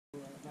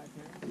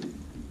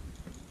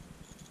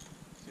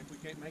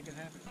we can't make it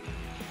happen.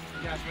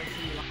 You guys make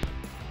sure you like.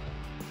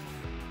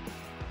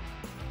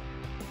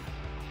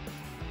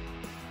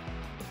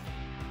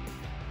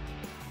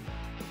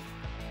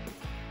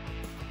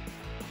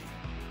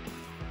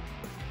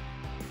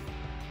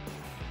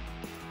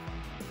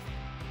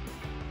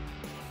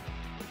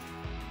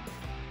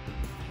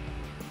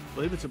 I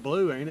believe it's a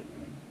blue, ain't it?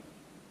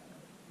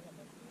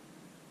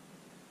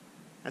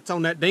 That's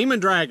on that demon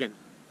dragon.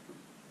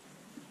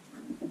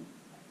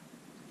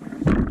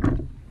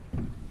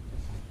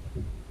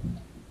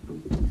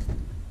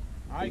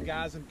 Alright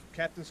guys, I'm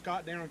Captain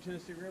Scott down on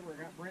Tennessee River.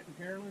 I got Brent and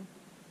Carolyn.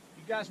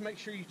 You guys make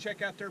sure you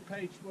check out their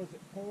page. Was it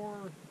Poor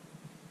Boys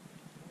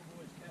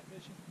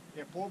Catfishing?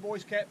 Yeah, Poor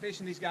Boys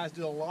Catfishing. These guys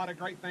do a lot of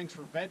great things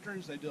for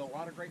veterans. They do a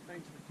lot of great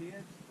things for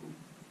kids.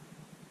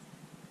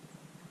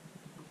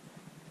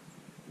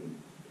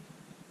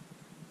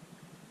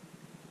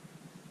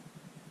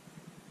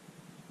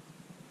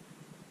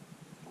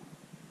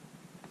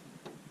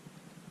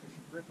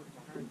 Grippers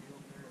behind you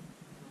over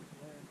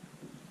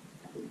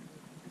there.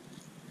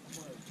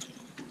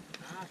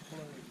 Nice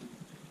plug.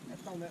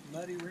 That's on that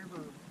Muddy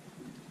River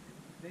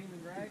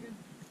Demon Dragon.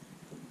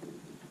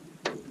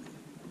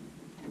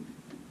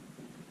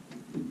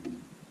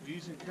 We're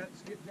using cut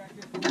skipjack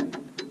this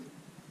morning. If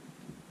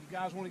you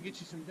guys want to get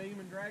you some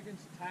Demon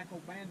Dragons,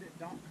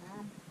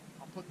 TACNIQUES.com.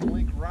 I'll put the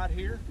link right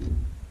here.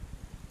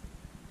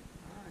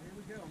 Alright, here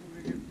we go.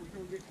 We're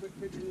going to get a quick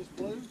picture of this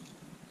blue.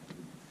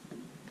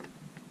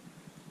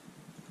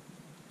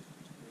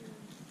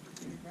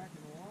 Back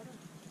in the water.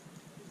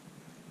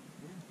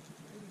 Yeah,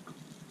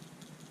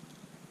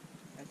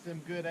 that's them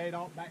good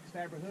 8/0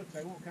 backstabber hooks.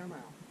 They won't come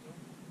out.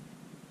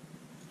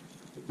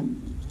 All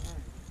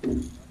right.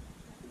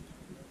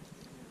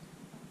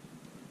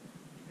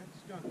 Got the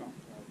skunk off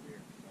over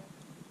here. So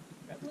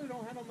that blue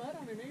don't have no mud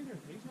on him either.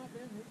 He's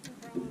been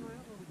crawling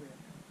around a little bit.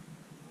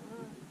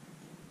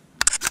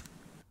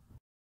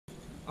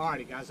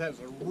 Alrighty guys, that was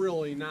a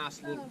really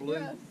nice little blue.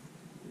 Yes.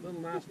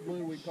 Little nice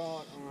blue we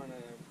caught on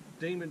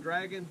a Demon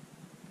Dragon.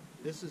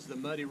 This is the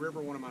Muddy River,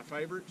 one of my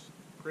favorites.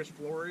 Chris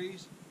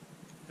Flores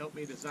helped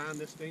me design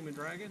this Demon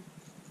Dragon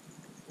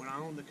when I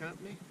owned the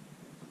company.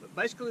 But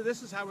basically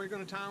this is how we're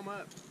going to tie them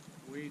up.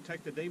 We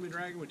take the Demon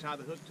Dragon, we tie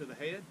the hook to the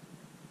head.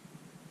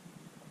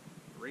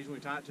 The reason we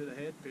tie it to the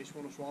head, fish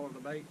want to swallow the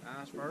bait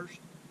eyes first.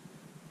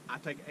 I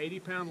take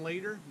 80-pound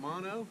leader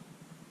mono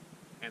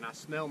and I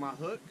snell my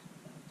hook.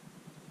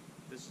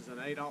 This is an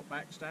 8/0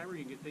 backstabber.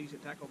 You can get these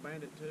at Tackle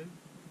Bandit too.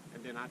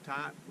 And then I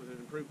tie it with an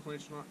improved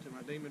clinch knot to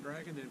my Demon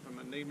Dragon. Then from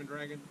my Demon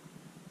Dragon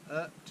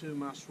up to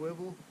my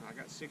swivel, I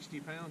got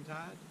 60-pound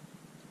tied.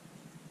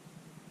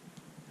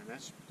 And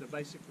that's the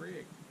basic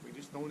rig. We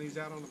just throwing these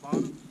out on the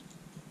bottom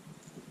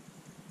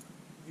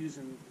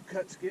using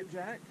cut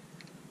skipjack.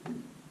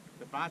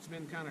 The bite's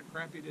been kind of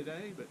crappy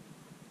today, but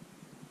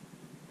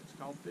it's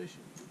called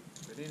fishing.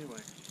 But anyway,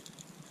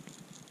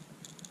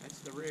 that's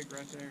the rig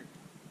right there.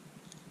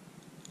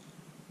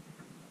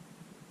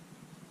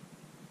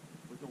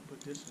 We're going to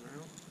put this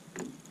around.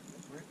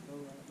 Brent, throw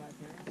that back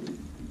down.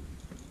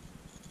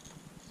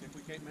 See if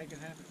we can't make it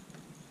happen.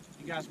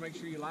 You guys make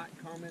sure you like,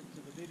 comment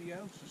to the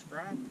video,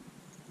 subscribe.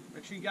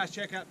 Make sure you guys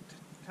check out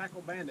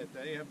Tackle Bandit.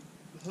 They have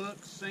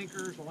hooks,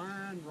 sinkers,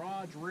 line,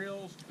 rods,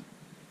 reels,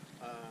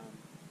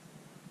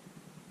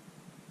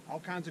 all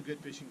kinds of good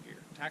fishing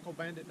gear.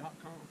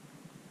 TackleBandit.com.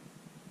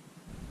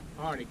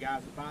 Alrighty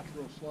guys, the bite's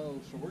real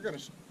slow, so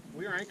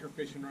we are anchor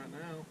fishing right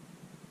now.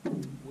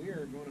 We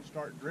are going to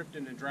start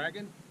drifting and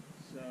dragging.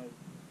 So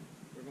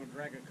we're going to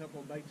drag a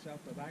couple of baits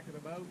out the back of the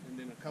boat and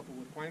then a couple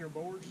with planer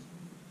boards.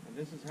 And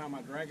this is how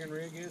my dragon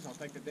rig is. I'll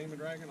take the Demon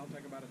Dragon, I'll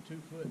take about a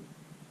 2-foot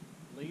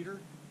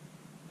leader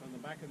on the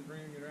back of the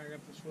dragon, drag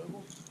up the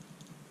swivel.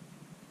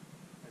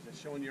 As I was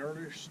showing you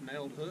earlier,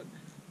 snelled hook.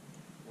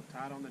 We'll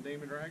tie it on the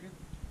Demon Dragon.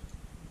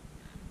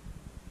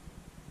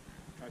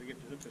 Try to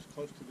get the hook as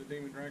close to the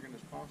Demon Dragon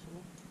as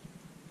possible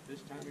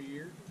this time of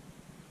year.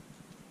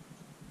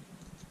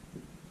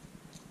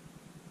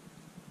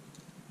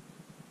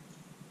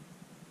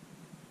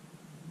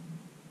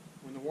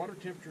 When the water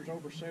temperature is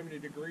over 70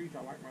 degrees,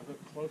 I like my hook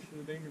close to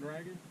the Demon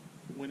Dragon.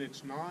 When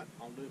it's not,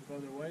 I'll do it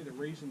further away. The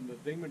reason the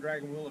Demon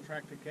Dragon will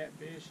attract the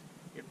catfish,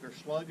 if they're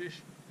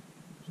sluggish,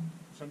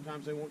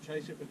 sometimes they won't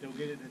chase it, but they'll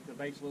get it if the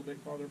bait's a little bit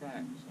farther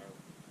back.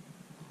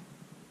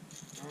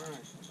 So, all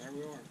right, there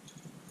we are.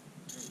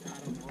 Tie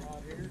it on the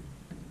rod here.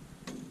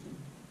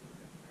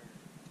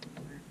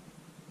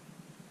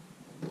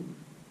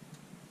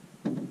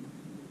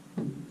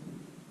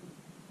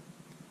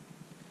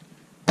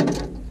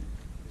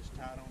 Just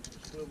tie it onto the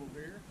swivel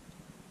here.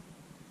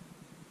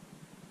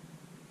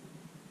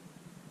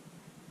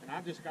 And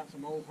I've just got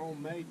some old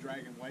homemade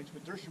dragon weights,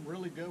 but there's some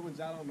really good ones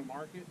out on the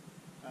market.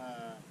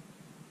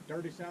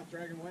 Dirty South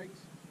Dragon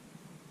Weights.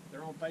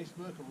 They're on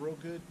Facebook, a real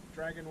good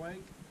dragon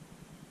weight.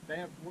 They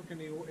have, if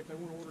they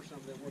want to order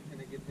something, where can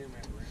they get them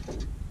at,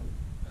 Brent?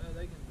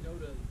 They can go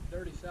to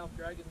Dirty South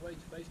Dragon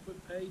Weight's Facebook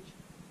page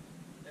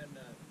and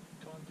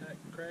contact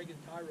Craig and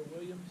Tyra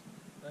Williams.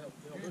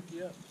 They'll hook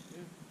you up.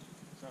 Yeah.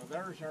 So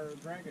there's our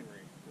dragon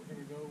rig. We're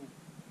going to go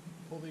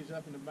pull these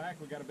up in the back.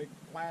 We got a big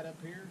flat up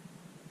here,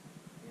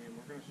 and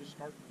we're gonna just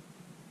start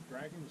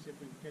dragging and see if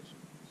we can catch them,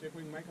 see if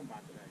we can make them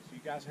bite today. So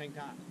you guys hang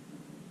tight.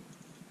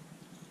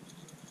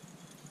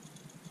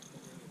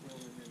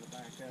 Rolling in the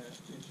back up,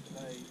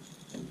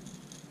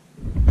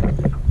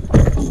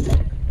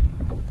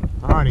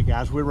 alrighty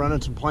guys, we're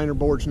running some planer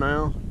boards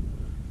now.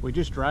 We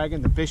just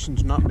dragging. The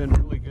fishing's not been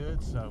really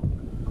good, so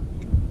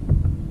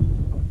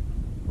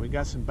we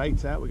got some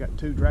baits out. We got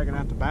 2 dragging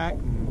out the back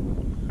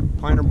and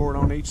planer board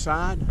on each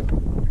side.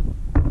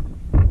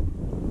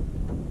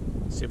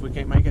 See if we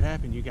can't make it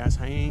happen. You guys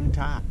hang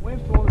tight.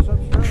 Wind's blowing us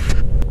upstream.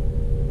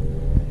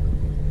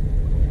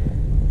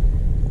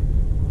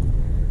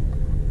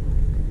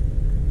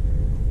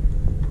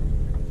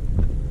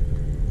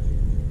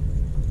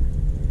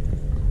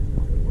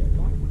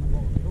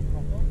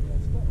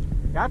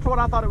 That's what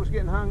I thought it was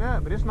getting hung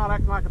up, but it's not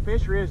acting like a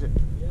fisher, is it?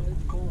 Yeah,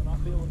 it's pulling. I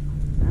feel it.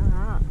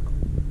 Alright.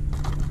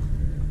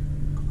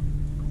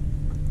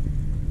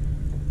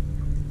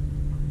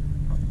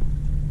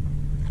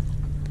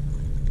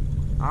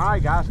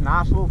 Alright guys,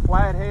 nice little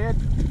flathead.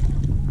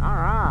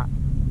 Alright.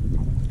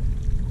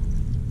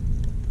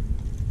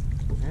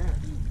 Yeah.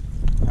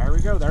 There we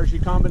go. There's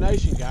your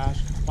combination,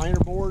 guys. Planer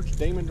boards,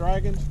 demon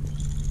dragons.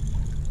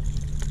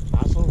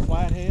 Nice little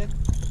flathead.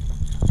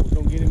 We're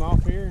going to get him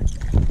off here.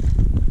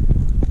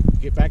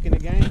 Get back in the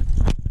game.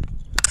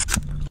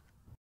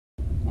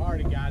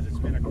 Alrighty guys, it's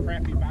been a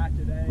crappy bite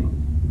today.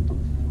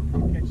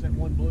 Catch that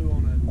one blue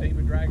on a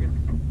demon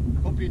dragon.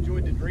 Hope you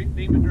enjoyed the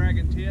demon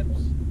dragon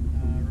tips.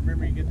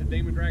 Remember, you get the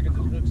demon dragons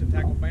as hooks at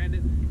Tackle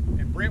Bandit.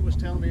 And Brent was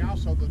telling me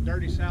also the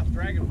Dirty South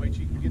dragon weights,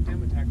 you can get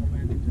them at Tackle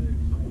Bandit too.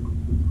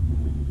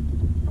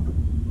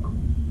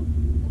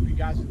 Hope you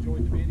guys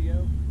enjoyed the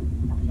video.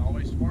 As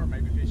always, tomorrow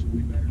maybe fishing will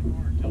be better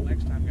tomorrow. Until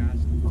next time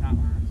guys, tight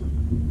lines.